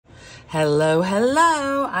Hello,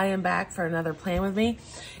 hello. I am back for another plan with me.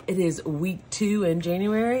 It is week 2 in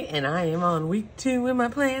January, and I am on week 2 in my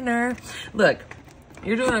planner. Look,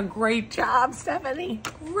 you're doing a great job, Stephanie.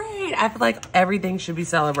 Great. I feel like everything should be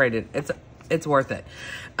celebrated. It's worth it.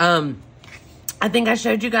 I think I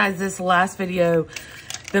showed you guys this last video,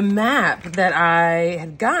 the map that I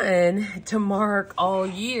had gotten to mark all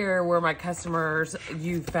year where my customers,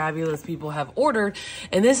 you fabulous people, have ordered.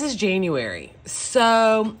 And this is January.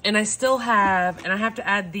 So, and I still have, and I have to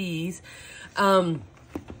add these.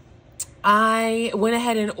 I went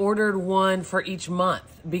ahead and ordered one for each month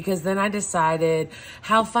because then I decided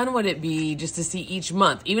how fun would it be just to see each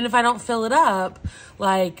month. Even if I don't fill it up,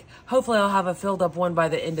 like hopefully I'll have a filled up one by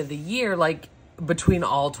the end of the year, like between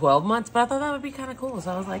all 12 months, but I thought that would be kind of cool.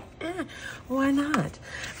 So I was like, why not?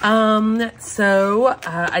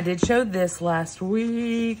 I did show this last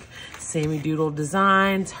week. Sammy Doodle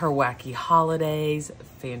Designs, her wacky holidays,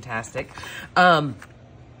 fantastic.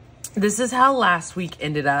 This is how last week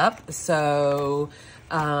ended up. So,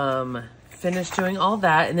 finished doing all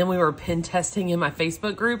that, and then we were pin testing in my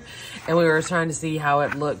Facebook group, and we were trying to see how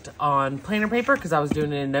it looked on planner paper because I was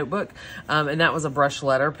doing it in a notebook, and that was a brush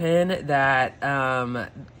letter pen that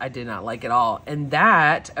I did not like at all. And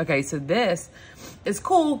that, okay, so this is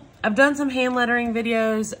cool. I've done some hand lettering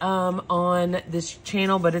videos on this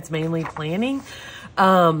channel, but it's mainly planning.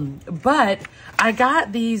 But I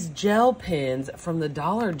got these gel pens from the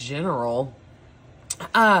Dollar General,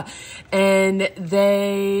 and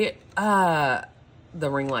they, the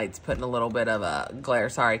ring light's putting a little bit of a glare,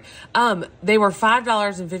 sorry. They were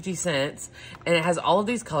 $5.50, and it has all of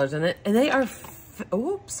these colors in it, and they are,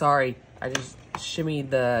 oops, sorry, I just shimmied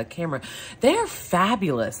the camera. They are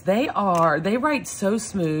fabulous. They write so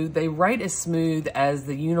smooth. They write as smooth as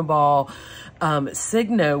the Uniball,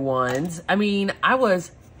 Signo ones. I mean, I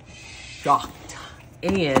was shocked,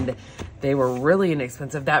 and they were really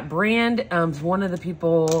inexpensive. That brand, one of the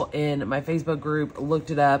people in my Facebook group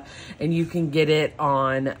looked it up, and you can get it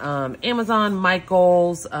on Amazon,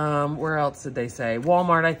 Michael's, where else did they say?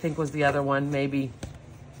 Walmart, I think, was the other one, maybe.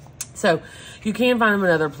 So you can find them in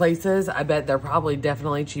other places. I bet they're probably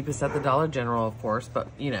definitely cheapest at the Dollar General, of course, but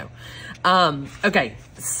you know. Okay,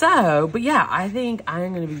 so, but yeah, I think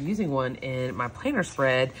I'm going to be using one in my planner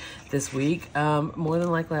spread this week. More than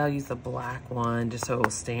likely I'll use the black one just so it will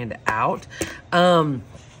stand out. I've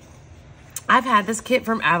had this kit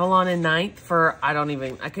from Avalon and Ninth for, I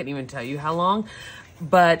couldn't even tell you how long,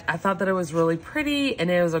 but I thought that it was really pretty and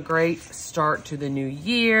it was a great start to the new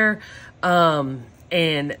year.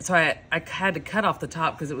 And so I had to cut off the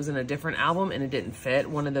top because it was in a different album and it didn't fit.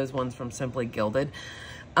 One of those ones from Simply Gilded.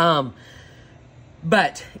 But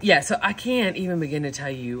yeah, so I can't even begin to tell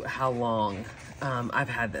you how long I've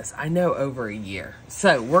had this. I know over a year.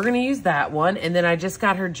 So we're going to use that one. And then I just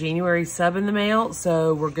got her January sub in the mail.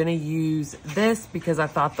 So we're going to use this because I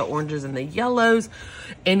thought the oranges and the yellows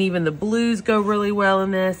and even the blues go really well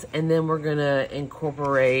in this. And then we're going to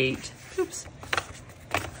incorporate, oops,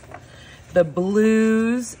 the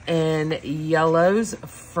blues and yellows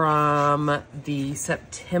from the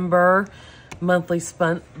September monthly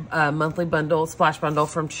bundle, splash bundle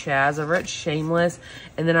from Chaz over at Shameless.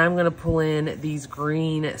 And then I'm gonna pull in these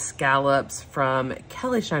green scallops from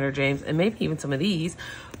Kelly Schneider James, and maybe even some of these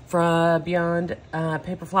from Beyond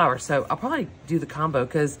Paper Flower. So I'll probably do the combo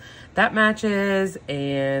because that matches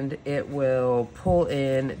and it will pull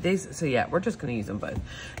in these. So yeah, we're just gonna use them both.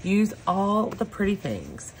 Use all the pretty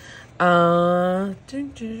things. All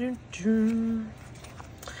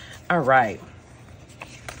right.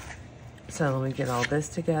 So let me get all this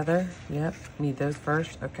together. Yep, need those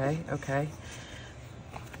first. Okay, okay.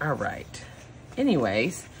 All right.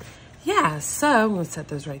 Anyways, yeah, so I'm gonna set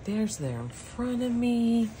those right there so they're in front of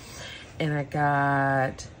me. And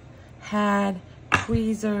I had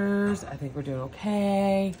tweezers. I think we're doing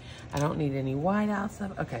okay. I don't need any whiteout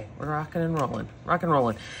stuff. Okay, we're rocking and rolling. Rock and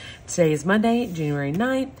rolling. Today is Monday, January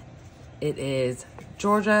 9th. It is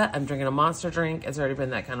Georgia. I'm drinking a Monster drink. It's already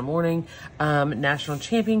been that kind of morning. National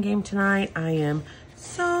champion game tonight. I am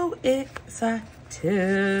so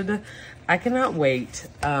excited. I cannot wait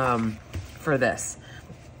for this.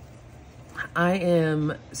 I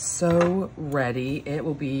am so ready. It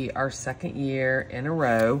will be our second year in a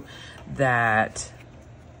row that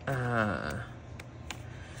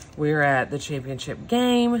we're at the championship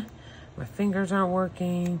game. My fingers aren't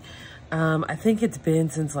working. I think it's been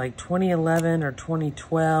since like 2011 or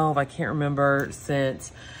 2012. I can't remember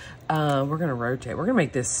since. We're going to rotate. We're going to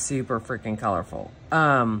make this super freaking colorful.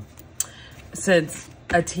 Since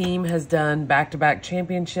a team has done back-to-back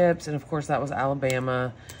championships, and of course that was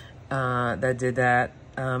Alabama that did that.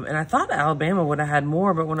 And I thought Alabama would have had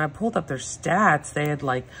more, but when I pulled up their stats,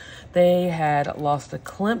 they had lost to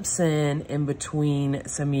Clemson in between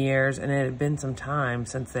some years, and it had been some time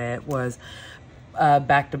since it was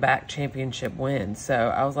back-to-back championship wins. So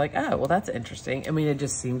I was like, oh, well, that's interesting. I mean, it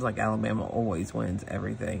just seems like Alabama always wins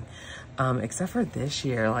everything, except for this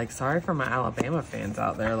year. Like, sorry for my Alabama fans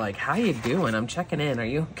out there. Like, how you doing? I'm checking in. Are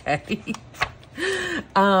you okay?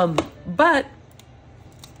 But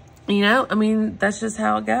you know, I mean, that's just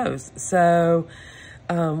how it goes. So,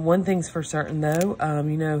 one thing's for certain, though.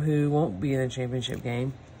 You know who won't be in a championship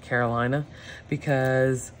game? Carolina,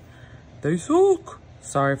 because they suck.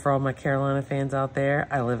 Sorry for all my Carolina fans out there.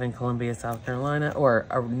 I live in Columbia, South Carolina, or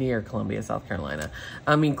near Columbia, South Carolina.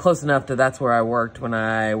 I mean, close enough that that's where I worked when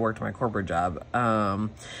I worked my corporate job. And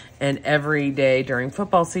every day during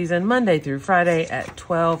football season, Monday through Friday at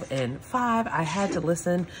 12 and 5, I had to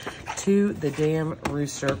listen to the damn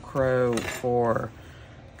rooster crow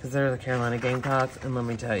because they're the Carolina Gamecocks. And let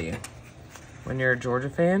me tell you, when you're a Georgia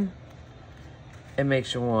fan, it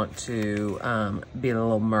makes you want to be a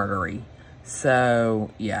little murdery. So,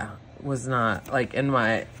 yeah, was not, like, in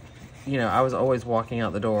my, you know, I was always walking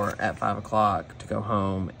out the door at 5 o'clock to go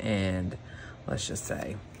home, and let's just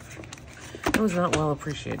say, it was not well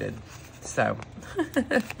appreciated. So,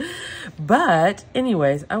 but,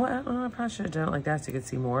 anyways, I probably should have done it like that so you could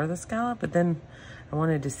see more of the scallop, but then I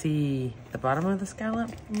wanted to see the bottom of the scallop.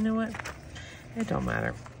 You know what? It don't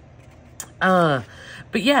matter.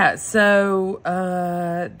 But yeah, so,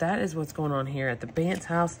 that is what's going on here at the Bant's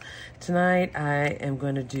house tonight. I am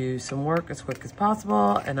going to do some work as quick as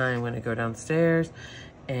possible, and I am going to go downstairs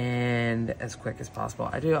and as quick as possible.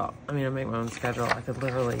 I make my own schedule. I could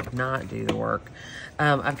literally not do the work.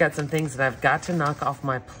 I've got some things that I've got to knock off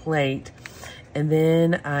my plate, and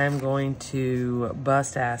then I'm going to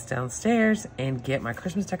bust ass downstairs and get my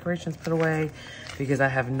Christmas decorations put away, because I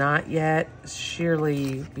have not yet,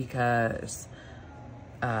 sheerly because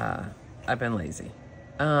I've been lazy.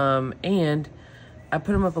 And I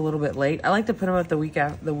put them up a little bit late. I like to put them up the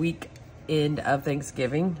weekend of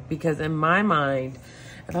Thanksgiving, because in my mind,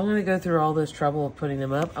 if I'm going to go through all this trouble of putting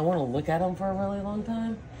them up, I want to look at them for a really long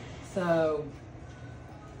time. So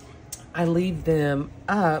I leave them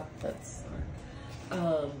up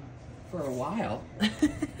for a while.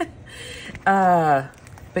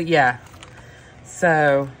 But yeah.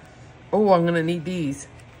 So, oh, I'm going to need these.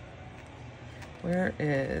 But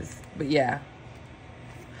yeah.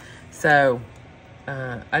 So, we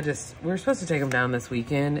were supposed to take them down this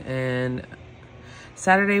weekend, and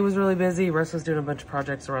Saturday was really busy. Russ was doing a bunch of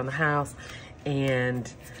projects around the house,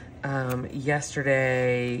 and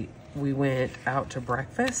yesterday we went out to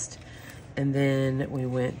breakfast, and then we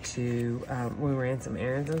went to, we ran some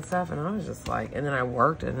errands and stuff, and I was just like, and then I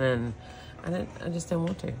worked, and then I just didn't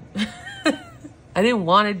want to. I didn't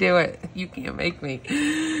want to do it. You can't make me.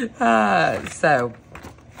 So,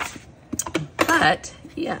 but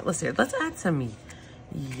yeah, let's see. Let's add some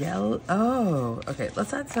yellow. Oh, okay.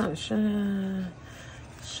 Let's add some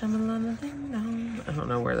shamalala ding dong. I don't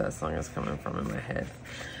know where that song is coming from in my head.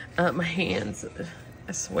 My hands,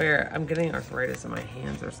 I swear, I'm getting arthritis in my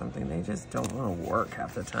hands or something. They just don't want to work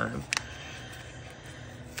half the time.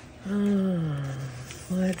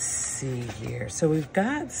 Let's see here. So we've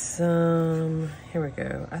got some, here we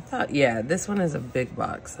go. I thought, yeah, this one is a big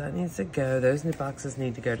box. That needs to go. Those new boxes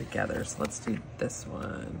need to go together. So let's do this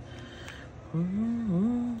one.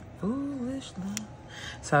 Foolish love.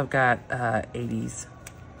 So I've got 80s.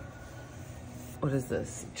 What is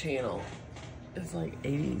this channel? It's like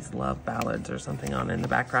 80s love ballads or something on in the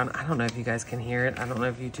background. I don't know if you guys can hear it. I don't know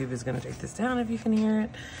if YouTube is going to take this down if you can hear it.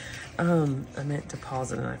 I meant to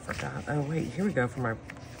pause it and I forgot. Oh, wait, here we go for my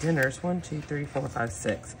dinners. 1, 2, 3, 4, 5,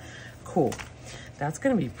 6. Cool. That's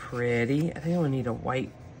going to be pretty. I think I'm going to need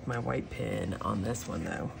my white pen on this one,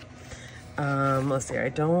 though. Let's see. I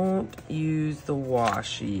don't use the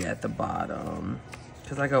washi at the bottom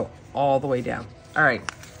because I go all the way down. All right.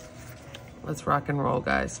 Let's rock and roll,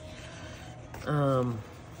 guys. Come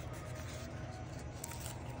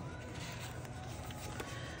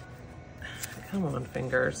on,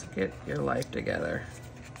 fingers, get your life together.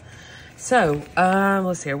 So,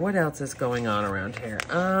 let's see here. What else is going on around here?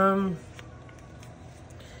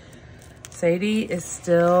 Sadie is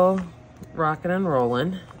still rocking and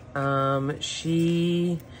rolling.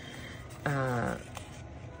 She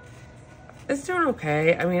is doing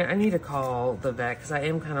okay. I mean, I need to call the vet because I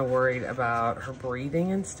am kind of worried about her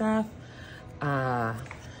breathing and stuff.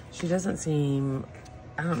 She doesn't seem,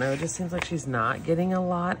 I don't know, it just seems like she's not getting a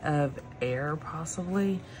lot of air,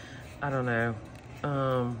 possibly. I don't know.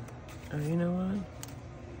 Oh, you know what?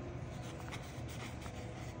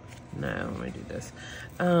 No, let me do this.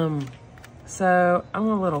 So I'm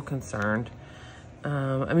a little concerned.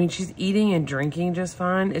 I mean, she's eating and drinking just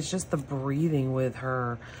fine. It's just the breathing with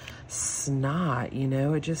her snot, you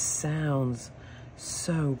know, it just sounds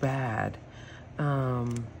so bad.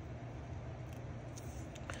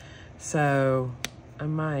 So I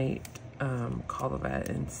might call the vet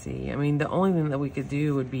and see. I mean, the only thing that we could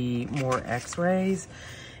do would be more x-rays,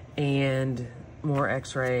 and more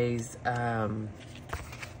x-rays I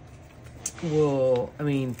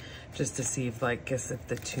mean, just to see if, like, guess if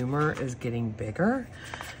the tumor is getting bigger.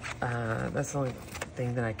 That's the only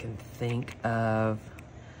thing that I can think of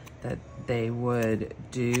that they would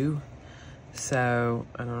do. So,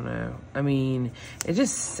 I don't know. I mean, it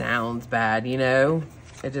just sounds bad, you know?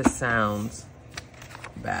 It just sounds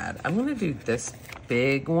bad. I'm gonna do this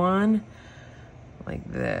big one, like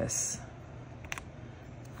this.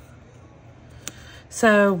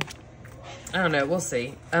 So, I don't know, we'll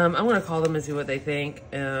see. I'm gonna call them and see what they think.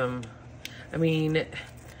 I mean,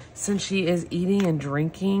 since she is eating and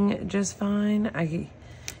drinking just fine, I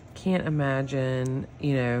can't imagine,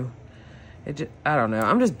 you know, I don't know.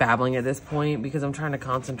 I'm just babbling at this point because I'm trying to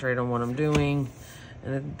concentrate on what I'm doing,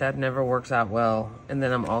 and that never works out well. And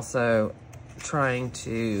then I'm also trying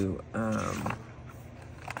to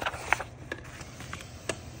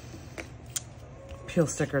peel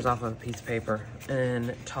stickers off of a piece of paper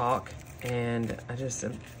and talk, and I'm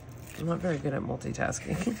not very good at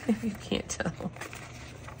multitasking. You can't tell.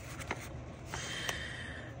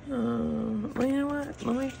 Well, you know what?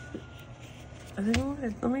 Let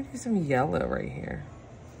me do some yellow right here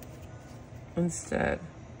instead.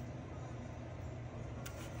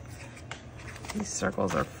 These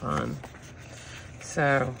circles are fun.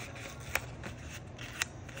 So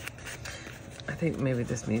I think maybe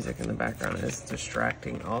this music in the background is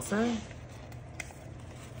distracting also.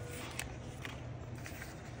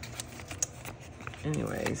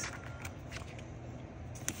 Anyways.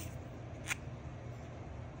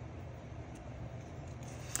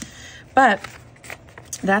 But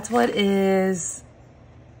that's what is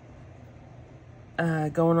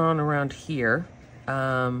going on around here.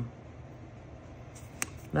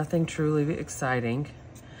 Nothing truly exciting.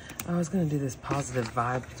 I was going to do this positive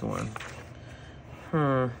vibes one.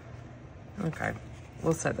 Okay.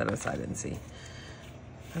 We'll set that aside and see.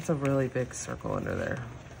 That's a really big circle under there.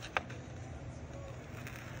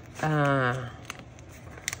 I'm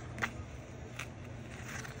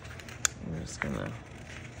just going to...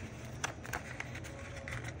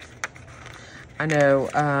 I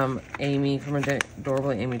know Amy from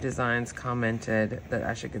Adorably Amy Designs commented that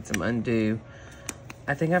I should get some undo.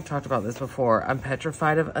 I think I've talked about this before. I'm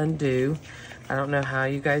petrified of undo. I don't know how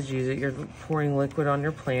you guys use it. You're pouring liquid on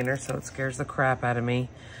your planner, so it scares the crap out of me.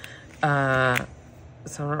 So I'm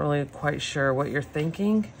not really quite sure what you're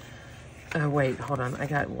thinking. Wait, hold on. I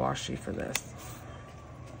got washi for this.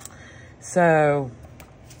 So...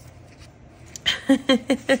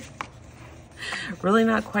 really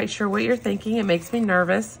not quite sure what you're thinking. It makes me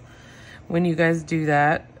nervous when you guys do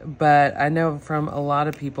that, but I know from a lot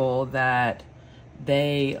of people that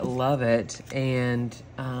they love it and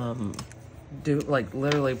do, like,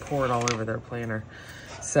 literally pour it all over their planner.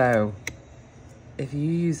 So if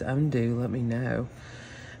you use undo, let me know.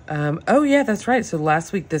 Oh yeah, that's right. So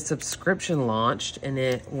last week the subscription launched and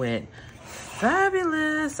it went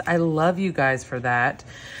fabulous. I love you guys for that.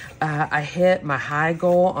 I hit my high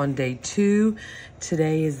goal on day 2.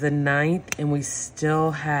 Today is the 9th, and we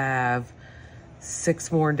still have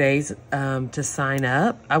 6 more days to sign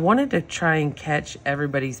up. I wanted to try and catch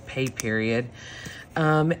everybody's pay period.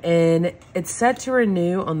 And it's set to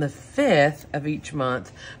renew on the 5th of each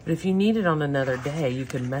month. But if you need it on another day, you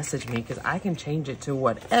can message me because I can change it to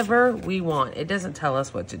whatever we want. It doesn't tell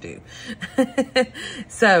us what to do.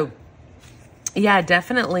 So, yeah,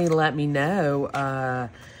 definitely let me know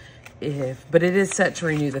but it is set to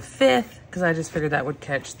renew the 5th because I just figured that would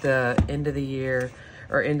catch the end of the year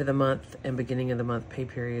or end of the month and beginning of the month pay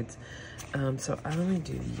periods. So I'm going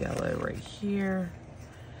to do yellow right here.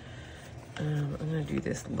 I'm going to do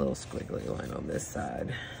this little squiggly line on this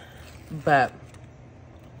side. But,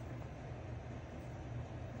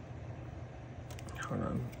 hold on,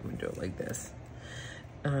 I'm going to do it like this.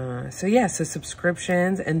 So yeah, so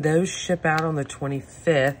subscriptions, and those ship out on the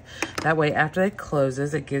 25th. That way, after it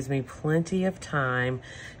closes, it gives me plenty of time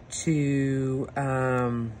to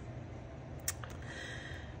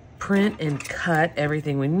print and cut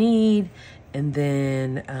everything we need. And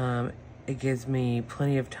then it gives me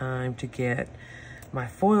plenty of time to get my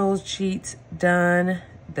foils sheets done,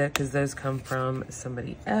 because those come from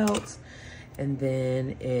somebody else. And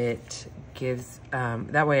then it gives,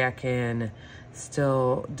 that way I can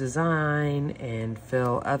still design and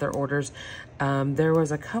fill other orders. There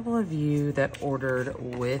was a couple of you that ordered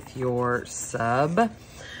with your sub.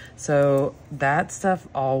 So that stuff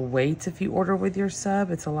all waits if you order with your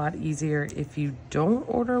sub. It's a lot easier if you don't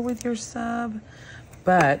order with your sub,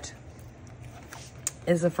 but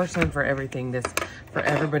it's the first time for for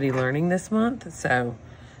everybody learning this month. So,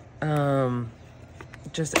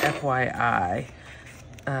 just FYI.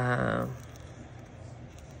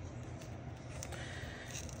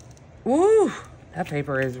 Woo! That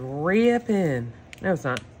paper is ripping. No, it's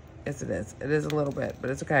not. Yes, it is. It is a little bit,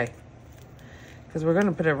 but it's okay. Because we're going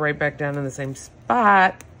to put it right back down in the same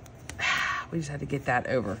spot. We just had to get that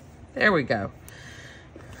over. There we go.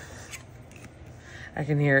 I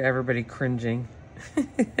can hear everybody cringing.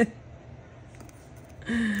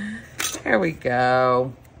 There we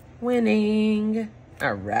go. Winning.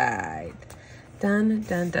 All right. Done,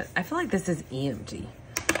 done, done. I feel like this is empty.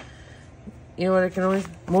 You know what I can always...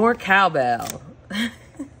 More cowbell.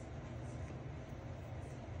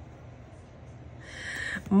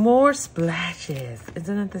 More splashes.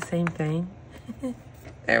 Isn't it the same thing?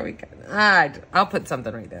 There we go. I'll put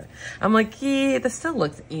something right there. I'm like, yeah, this still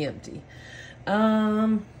looks empty.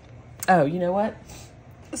 Oh, you know what?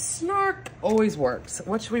 Snark always works.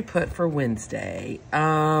 What should we put for Wednesday?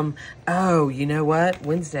 Oh, you know what?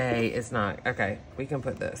 Wednesday is not. Okay, we can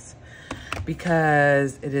put this.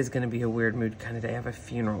 Because it is going to be a weird mood kind of day. I have a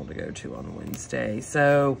funeral to go to on Wednesday.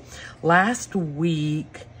 So, last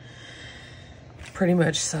week... pretty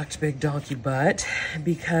much sucked big donkey butt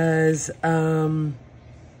because on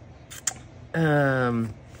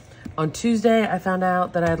Tuesday I found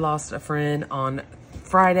out that I had lost a friend. On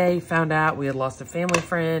Friday found out we had lost a family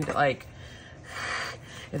friend. Like,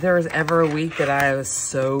 if there was ever a week that I was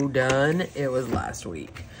so done, it was last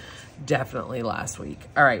week. Definitely last week.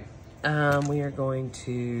 All right, we are going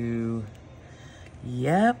to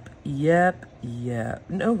yep.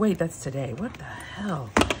 No, wait, that's today. What the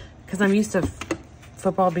hell? Because I'm used to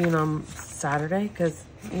football being on Saturday, because,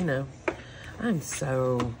 you know, I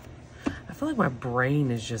feel like my brain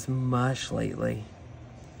is just mush lately.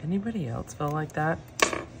 Anybody else feel like that?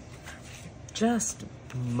 Just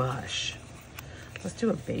mush. Let's do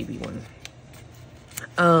a baby one.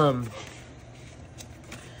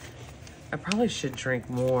 I probably should drink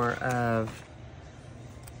more of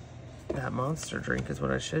that Monster drink is what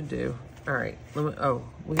I should do. All right,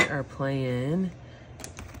 we are playing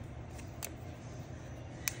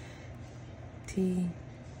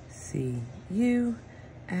TCU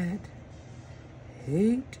at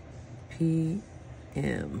 8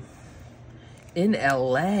 p.m. in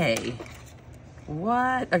LA.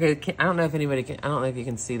 What? Okay, I don't know if anybody can. I don't know if you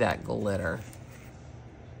can see that glitter.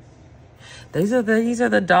 These are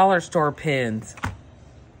the dollar store pins.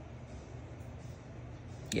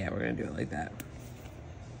 Yeah, we're gonna do it like that.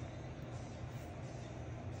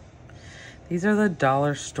 These are the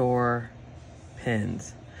dollar store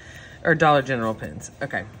pins. Or Dollar General pins.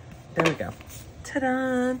 Okay, there we go.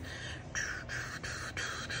 Ta-da!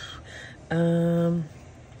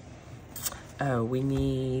 Oh, we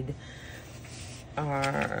need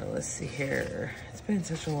our, let's see here. It's been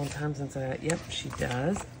such a long time since yep, she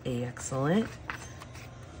does. Excellent.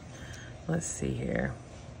 Let's see here.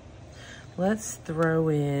 Let's throw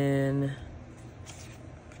in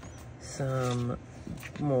some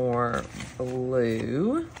more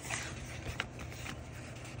blue.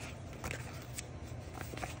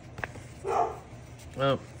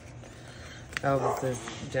 Oh, Elvis is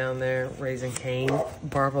down there raising Cain,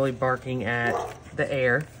 probably barking at the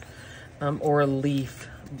air, or a leaf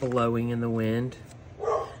blowing in the wind.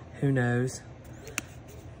 Who knows?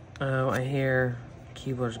 Oh, I hear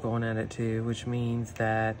Keebler's going at it too, which means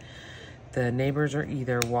that the neighbors are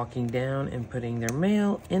either walking down and putting their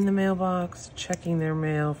mail in the mailbox, checking their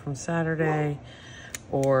mail from Saturday,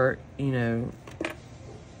 or, you know,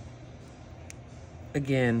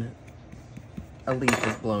 again, a leaf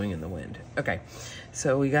is blowing in the wind. Okay,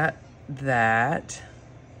 so we got that.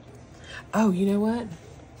 Oh, you know what?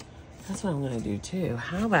 That's what I'm gonna do too.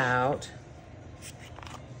 How about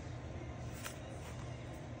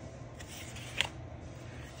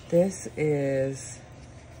this is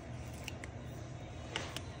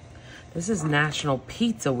National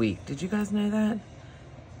Pizza Week. Did you guys know that?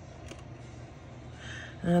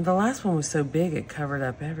 The last one was so big it covered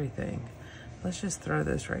up everything. Let's just throw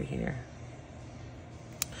this right here.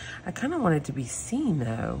 I kind of want it to be seen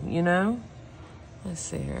though, you know? Let's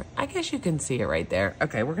see here. I guess you can see it right there.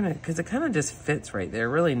 Okay, we're gonna, because it kind of just fits right there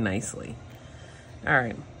really nicely. All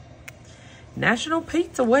right. National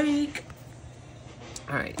Pizza Week.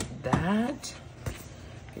 All right, get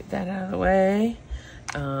that out of the way.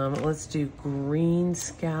 Let's do green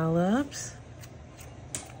scallops.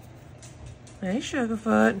 Hey,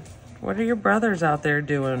 Sugarfoot. What are your brothers out there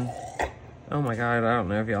doing? Oh my God, I don't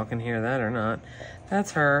know if y'all can hear that or not.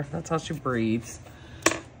 That's her. That's how she breathes.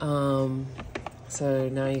 So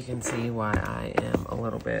now you can see why I am a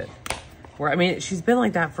little bit... I mean, she's been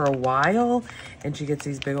like that for a while, and she gets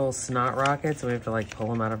these big old snot rockets, and we have to, like, pull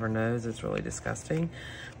them out of her nose. It's really disgusting.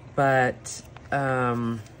 But,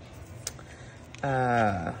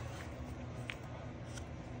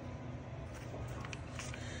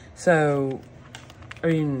 so, I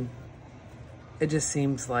mean, it just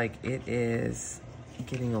seems like it is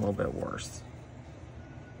getting a little bit worse.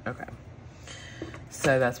 Okay.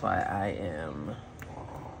 So that's why I am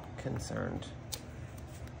concerned.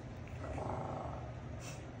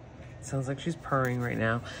 Sounds like she's purring right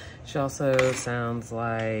now. She also sounds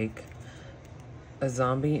like a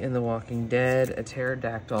zombie in The Walking Dead, a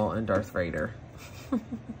pterodactyl, and Darth Vader.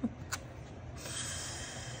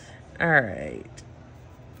 All right.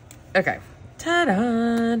 Okay.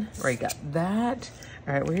 Ta-da! Right, got that.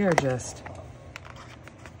 All right, we are just...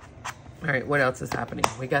 All right, what else is happening?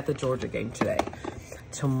 We got the Georgia game today.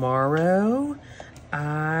 Tomorrow,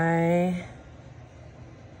 I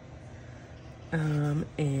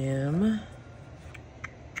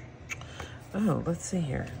oh, let's see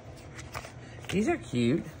here. These are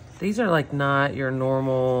cute. These are like not your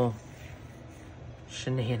normal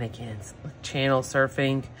shenanigans. Channel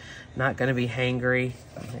surfing, not gonna be hangry.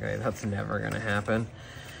 Okay, that's never gonna happen.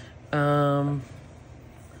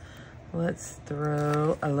 Let's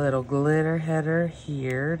throw a little glitter header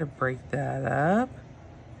here to break that up,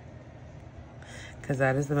 because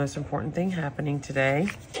that is the most important thing happening today.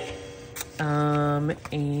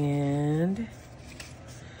 And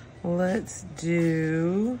let's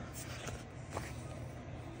do,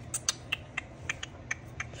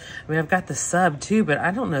 I mean, I've got the sub too, but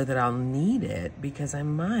I don't know that I'll need it because I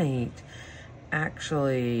might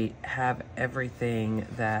actually have everything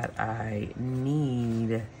that I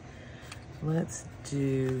need. Let's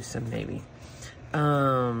do some navy.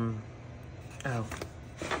 Oh,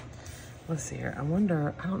 let's see here. I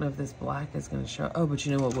wonder, I don't know if this black is going to show. Oh, but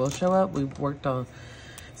you know what will show up? We've worked on,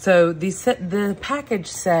 so the package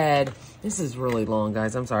said, this is really long,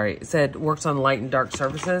 guys. I'm sorry. It said works on light and dark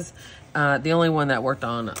surfaces. The only one that worked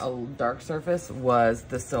on a dark surface was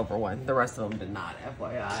the silver one. The rest of them did not,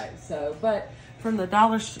 FYI. So, but from the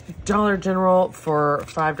Dollar General for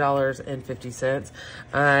 $5.50,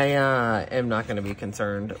 I am not going to be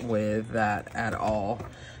concerned with that at all.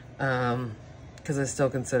 Because I still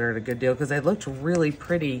consider it a good deal because they looked really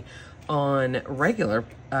pretty on regular.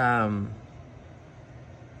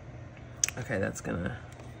 Okay, that's gonna...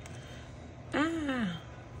 All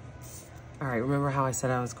right, remember how I said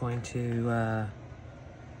I was going to...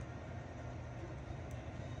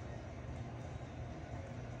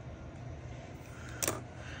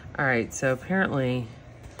 All right, so apparently...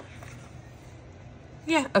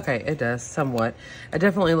 Yeah, okay, it does, somewhat. It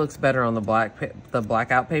definitely looks better on the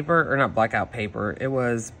blackout paper, or not blackout paper. It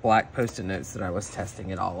was black Post-it notes that I was testing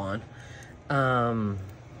it all on.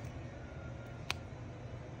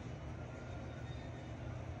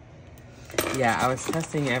 Yeah, I was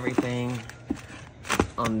testing everything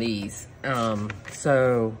on these.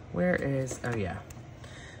 So where is, oh yeah.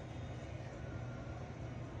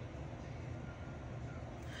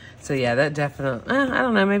 So yeah, that definitely, I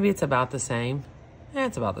don't know, maybe it's about the same. Yeah,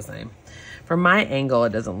 it's about the same. From my angle,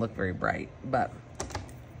 it doesn't look very bright, but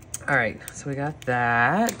all right, so we got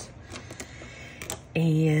that.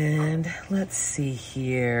 And let's see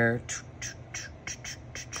here.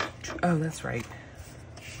 Oh, that's right.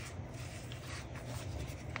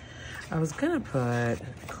 I was gonna put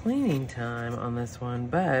cleaning time on this one,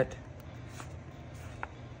 but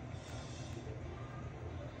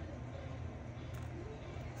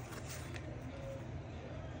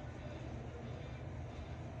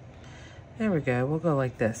there we go. We'll go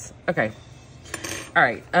like this. Okay. All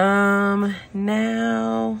right.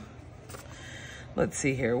 Now let's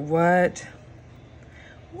see here. What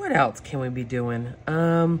else can we be doing?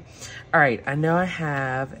 All right. I know I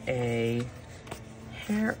have a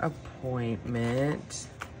hair appointment.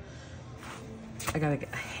 I gotta get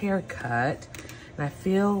a haircut, and I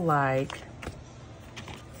feel like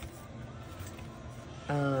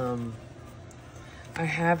I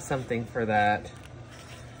have something for that,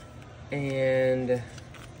 and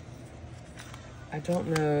I don't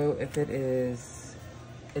know if it is.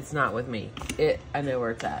 It's not with me. I know where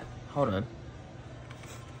it's at. Hold on.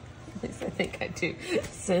 At least I think I do.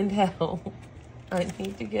 Send help. I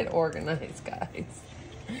need to get organized, guys.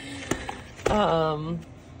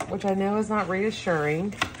 Which I know is not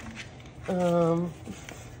reassuring.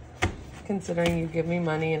 considering you give me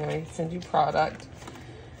money and I send you product.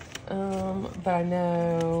 But I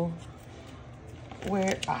know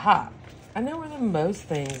where, I know where the most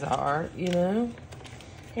things are, you know?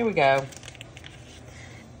 Here we go.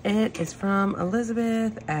 It is from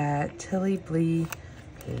Elizabeth at Tilly Blee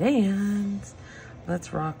Plans.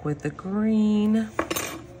 Let's rock with the green.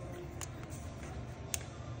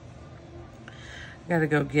 Gotta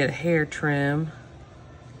go get hair trim,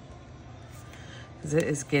 because it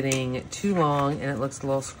is getting too long and it looks a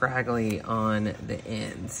little scraggly on the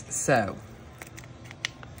ends. So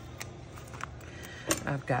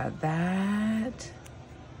I've got that.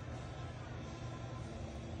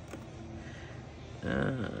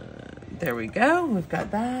 There we go. We've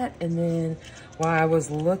got that. And then while I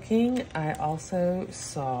was looking, I also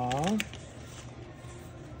saw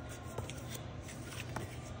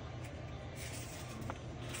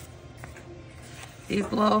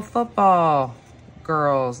these little football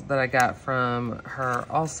girls that I got from her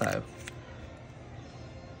also.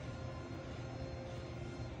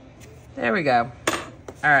 There we go.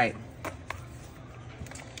 All right.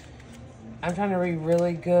 I'm trying to be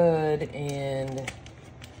really good and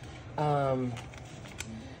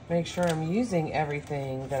make sure I'm using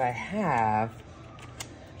everything that I have,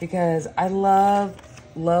 because I love,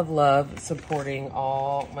 love, love supporting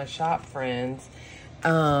all my shop friends.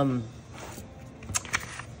 And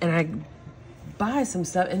I buy some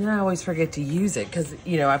stuff and then I always forget to use it because,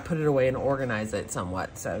 you know, I put it away and organize it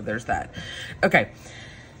somewhat. So there's that. Okay.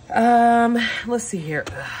 Let's see here.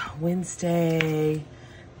 Wednesday.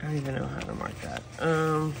 I don't even know how to mark that.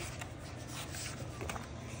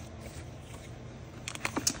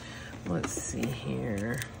 Let's see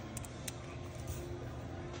here.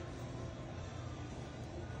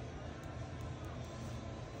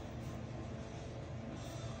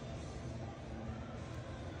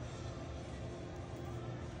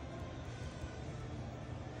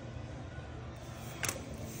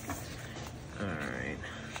 All right.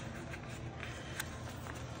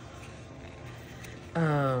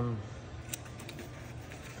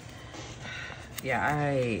 Yeah,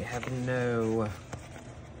 I have no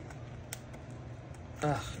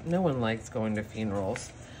one likes going to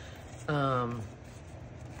funerals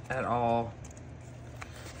at all.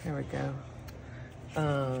 There we go.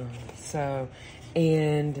 So,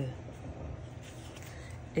 and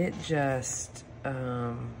it just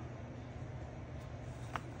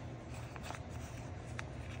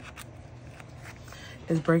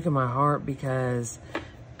is breaking my heart because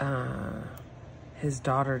his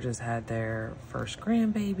daughter just had their first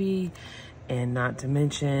grandbaby, and not to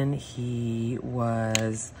mention he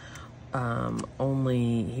was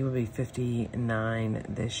he would be 59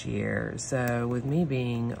 this year. So with me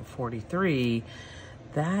being 43,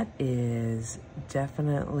 that is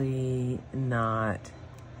definitely not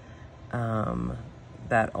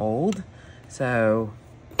that old. So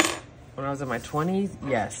when I was in my 20s,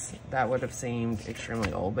 yes, that would have seemed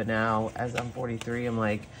extremely old. But now, as I'm 43, I'm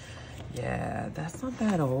like, yeah, that's not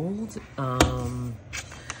that old.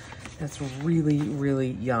 That's really, really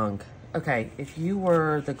young. Okay, if you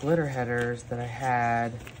were the glitter headers that I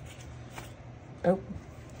had, oh,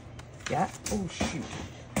 yeah, oh shoot.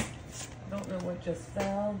 I don't know what just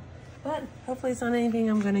fell, but hopefully it's not anything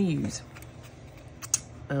I'm gonna use.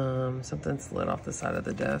 Something slid off the side of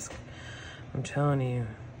the desk. I'm telling you,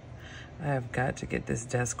 I have got to get this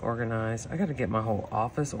desk organized. I got to get my whole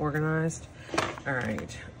office organized. All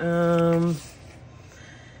right.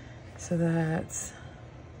 So that's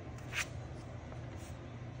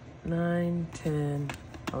 9, 10,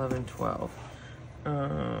 11, 12.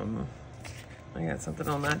 I got something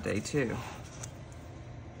on that day too.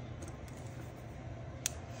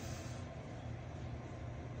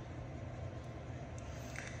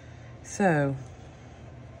 So,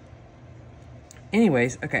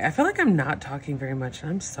 anyways, okay, I feel like I'm not talking very much.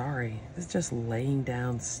 I'm sorry. This is just laying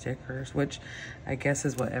down stickers, which I guess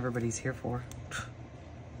is what everybody's here for.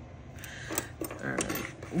 All right.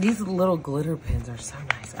 These little glitter pins are so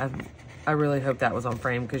nice. I really hope that was on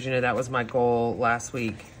frame, because, you know, that was my goal last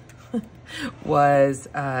week was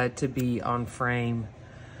to be on frame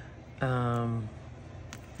in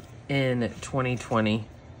 2020.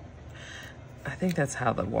 I think that's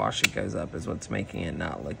how the washi goes up, is what's making it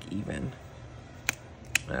not look even.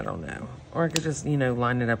 I don't know. Or I could just, you know,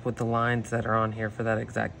 line it up with the lines that are on here for that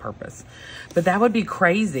exact purpose. But that would be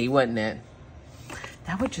crazy, wouldn't it?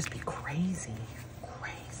 That would just be crazy.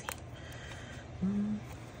 Crazy.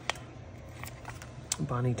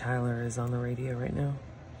 Bonnie Tyler is on the radio right now.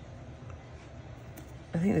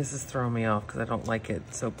 I think this is throwing me off because I don't like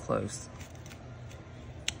it so close.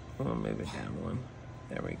 I'm gonna move it down one.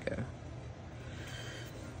 There we go.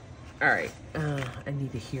 All right. I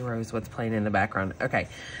need to heroes what's playing in the background. Okay.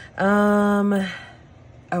 Oh,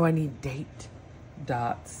 I need date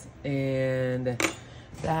dots. And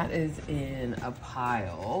that is in a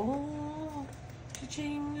pile.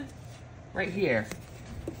 Cha-ching. Right here.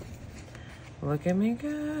 Look at me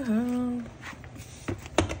go.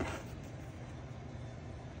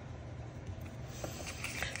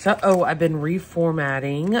 So, oh, I've been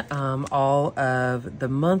reformatting all of the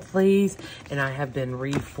monthlies, and I have been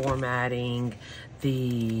reformatting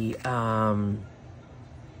the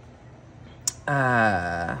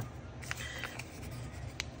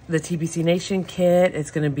TBC Nation kit. It's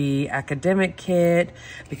going to be academic kit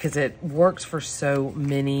because it works for so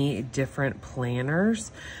many different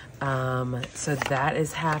planners. So that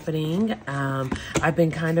is happening. I've been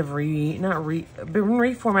kind of been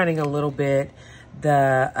reformatting a little bit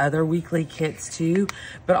the other weekly kits too,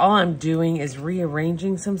 but all I'm doing is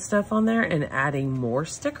rearranging some stuff on there and adding more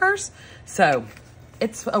stickers. So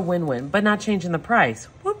it's a win-win, but not changing the price.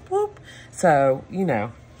 Whoop, whoop. So, you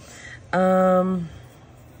know, all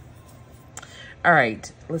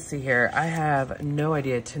right, let's see here. I have no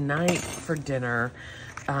idea. Tonight for dinner,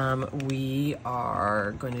 we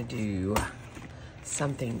are going to do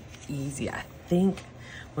something easy. I think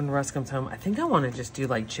when Russ comes home, I think I want to just do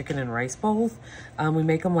like chicken and rice bowls. We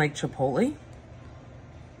make them like Chipotle.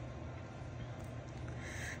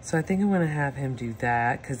 So I think I'm going to have him do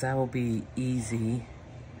that because that will be easy.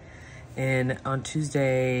 And on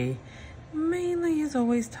Tuesday, mainly is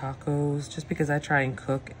always tacos, just because I try and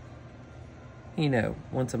cook, you know,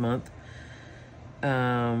 once a month.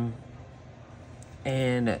 And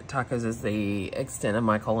tacos is the extent of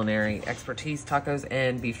my culinary expertise, tacos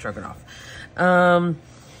and beef stroganoff.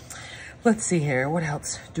 Let's see here. What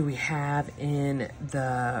else do we have in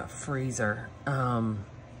the freezer? Oh,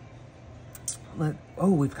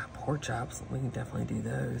 we've got pork chops. We can definitely do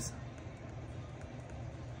those.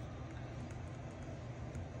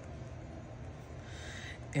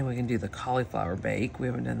 And we can do the cauliflower bake. We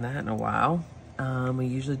haven't done that in a while. We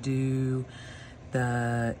usually do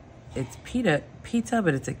it's pizza,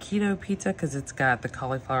 but it's a keto pizza because it's got the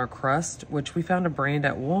cauliflower crust, which we found a brand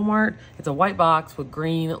at Walmart. It's a white box with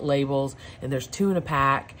green labels, and there's 2 in a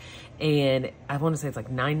pack. And I want to say it's like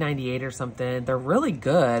 $9.98 or something. They're really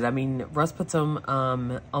good. I mean, Russ puts them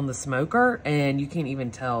on the smoker, and you can't even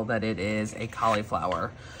tell that it is a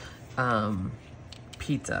cauliflower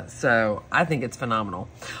pizza. So I think it's phenomenal.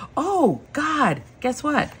 Oh, God, guess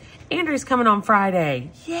what? Andrew's coming on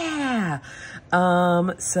Friday. Yeah.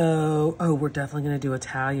 So, oh, we're definitely going to do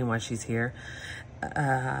Italian while she's here.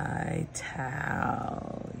 Italian.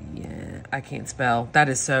 I can't spell. That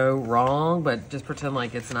is so wrong, but just pretend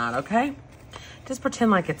like it's not, okay? Just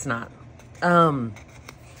pretend like it's not.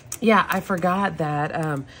 Yeah, I forgot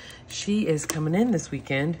that, she is coming in this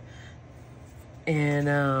weekend,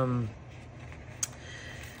 and,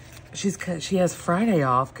 she has Friday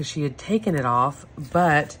off because she had taken it off,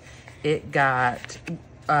 but it got,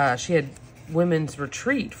 she had women's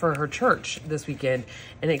retreat for her church this weekend,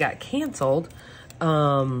 and it got canceled.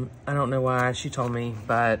 I don't know why, she told me,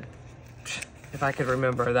 but if I could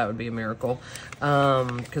remember, that would be a miracle,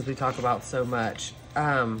 because we talk about so much.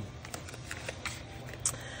 We're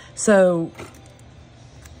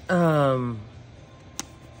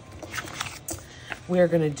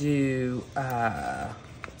gonna do,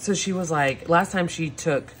 so she was like, last time she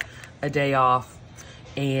took a day off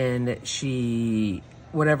and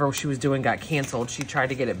whatever she was doing got canceled. She tried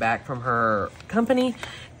to get it back from her company,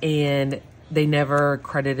 and they never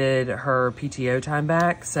credited her PTO time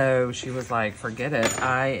back. So she was like, forget it.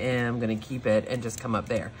 I am going to keep it and just come up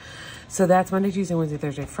there. So that's Monday, Tuesday, Wednesday,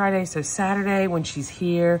 Thursday, Friday. So Saturday when she's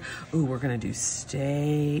here, ooh, we're going to do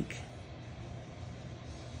steak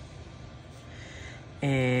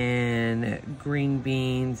and green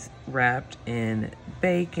beans wrapped in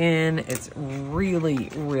bacon. It's really,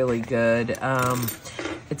 really good.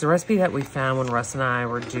 It's a recipe that we found when Russ and I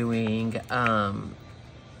were doing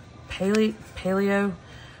paleo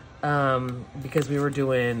because we were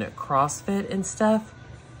doing CrossFit and stuff.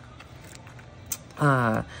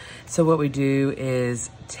 So what we do is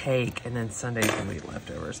take, and then Sunday's gonna be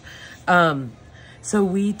leftovers. So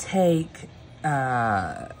we take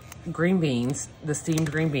green beans, the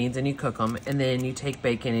steamed green beans, and you cook them, and then you take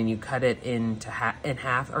bacon and you cut it in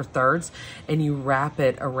half or thirds, and you wrap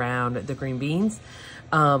it around the green beans,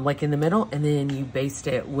 like in the middle, and then you baste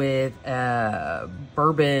it with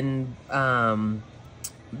bourbon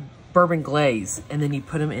glaze, and then you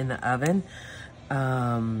put them in the oven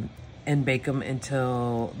and bake them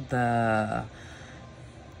until the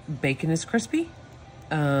bacon is crispy.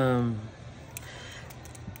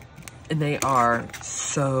 And they are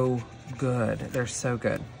so good. They're so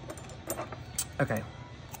good. Okay.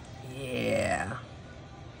 Yeah.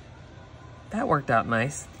 That worked out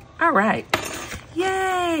nice. All right.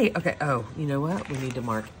 Yay. Okay. Oh, you know what? We need to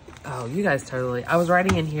mark. Oh, you guys totally. I was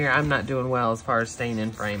writing in here. I'm not doing well as far as staying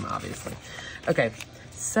in frame, obviously. Okay.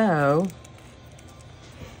 So,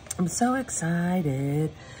 I'm so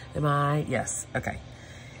excited. Am I? Yes. Okay.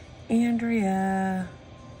 Andrea.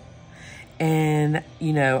 And,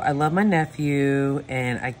 you know, I love my nephew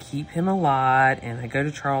and I keep him a lot and I go to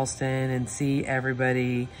Charleston and see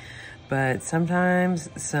everybody. But sometimes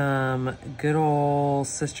some good old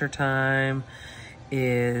sister time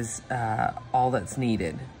is all that's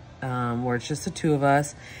needed, where it's just the two of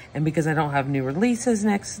us. And because I don't have new releases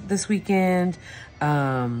this weekend,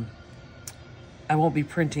 I won't be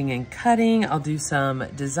printing and cutting. I'll do some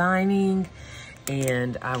designing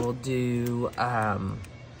and I will do...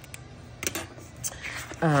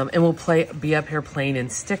 and we'll be up here playing in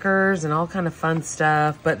stickers and all kind of fun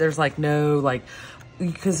stuff. But there's like no, like,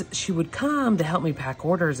 because she would come to help me pack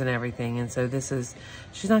orders and everything. And so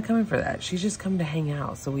she's not coming for that. She's just come to hang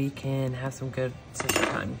out so we can have some good sister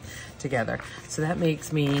time together. So that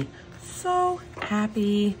makes me so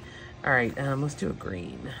happy. All right, let's do a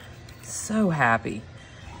green. So happy.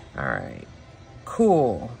 All right,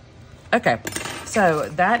 cool. Okay. So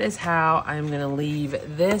that is how I'm going to leave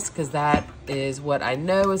this because that is what I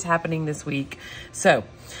know is happening this week. So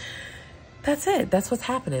that's it. That's what's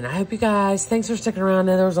happening. I hope you guys, thanks for sticking around.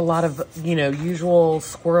 There was a lot of, you know, usual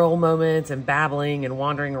squirrel moments and babbling and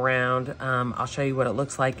wandering around. I'll show you what it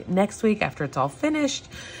looks like next week after it's all finished.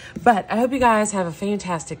 But I hope you guys have a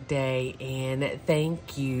fantastic day and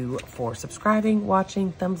thank you for subscribing,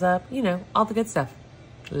 watching, thumbs up, you know, all the good stuff.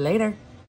 Later.